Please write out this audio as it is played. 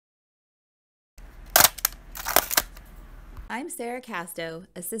I'm Sarah Casto,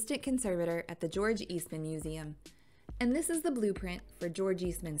 Assistant Conservator at the George Eastman Museum, and this is the blueprint for George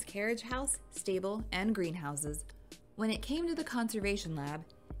Eastman's carriage house, stable, and greenhouses. When it came to the conservation lab,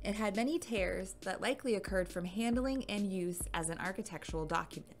 it had many tears that likely occurred from handling and use as an architectural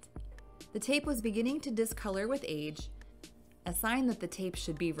document. The tape was beginning to discolor with age, a sign that the tape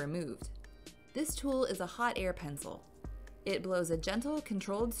should be removed. This tool is a hot air pencil. It blows a gentle,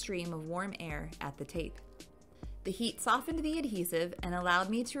 controlled stream of warm air at the tape. The heat softened the adhesive and allowed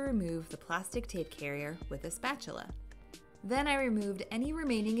me to remove the plastic tape carrier with a spatula. Then I removed any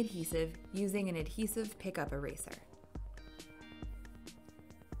remaining adhesive using an adhesive pickup eraser.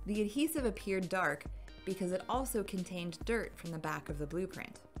 The adhesive appeared dark because it also contained dirt from the back of the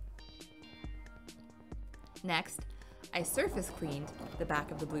blueprint. Next, I surface cleaned the back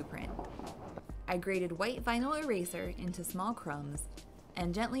of the blueprint. I grated white vinyl eraser into small crumbs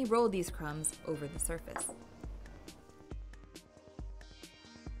and gently rolled these crumbs over the surface.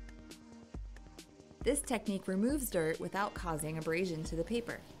 This technique removes dirt without causing abrasion to the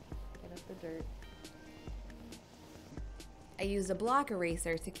paper. Get up the dirt. I used a block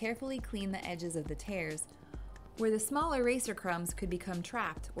eraser to carefully clean the edges of the tears, where the small eraser crumbs could become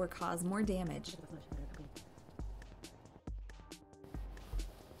trapped or cause more damage.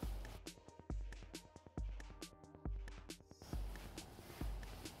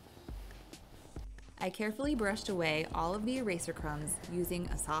 I carefully brushed away all of the eraser crumbs using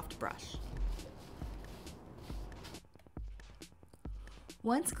a soft brush.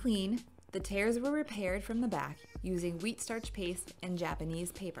 Once clean, the tears were repaired from the back using wheat starch paste and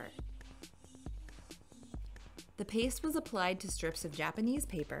Japanese paper. The paste was applied to strips of Japanese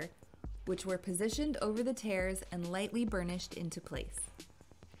paper, which were positioned over the tears and lightly burnished into place.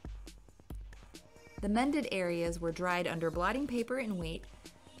 The mended areas were dried under blotting paper and weight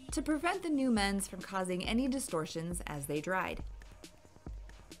to prevent the new mends from causing any distortions as they dried.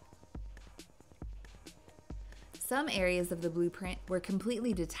 Some areas of the blueprint were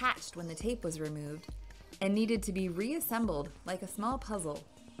completely detached when the tape was removed and needed to be reassembled like a small puzzle.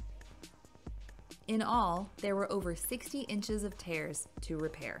 In all, there were over 60 inches of tears to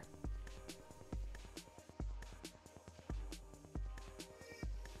repair.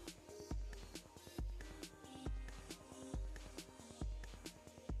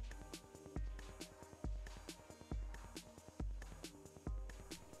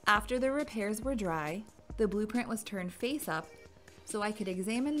 After the repairs were dry, the blueprint was turned face up so I could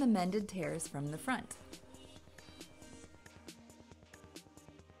examine the mended tears from the front.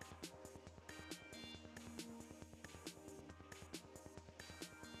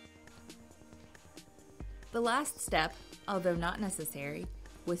 The last step, although not necessary,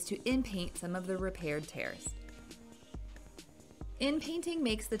 was to in-paint some of the repaired tears. In-painting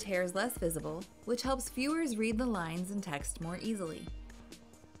makes the tears less visible, which helps viewers read the lines and text more easily.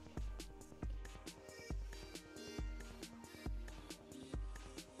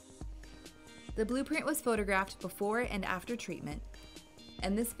 The blueprint was photographed before and after treatment,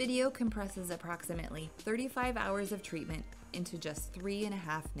 and this video compresses approximately 35 hours of treatment into just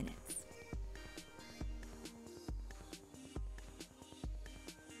 3.5 minutes.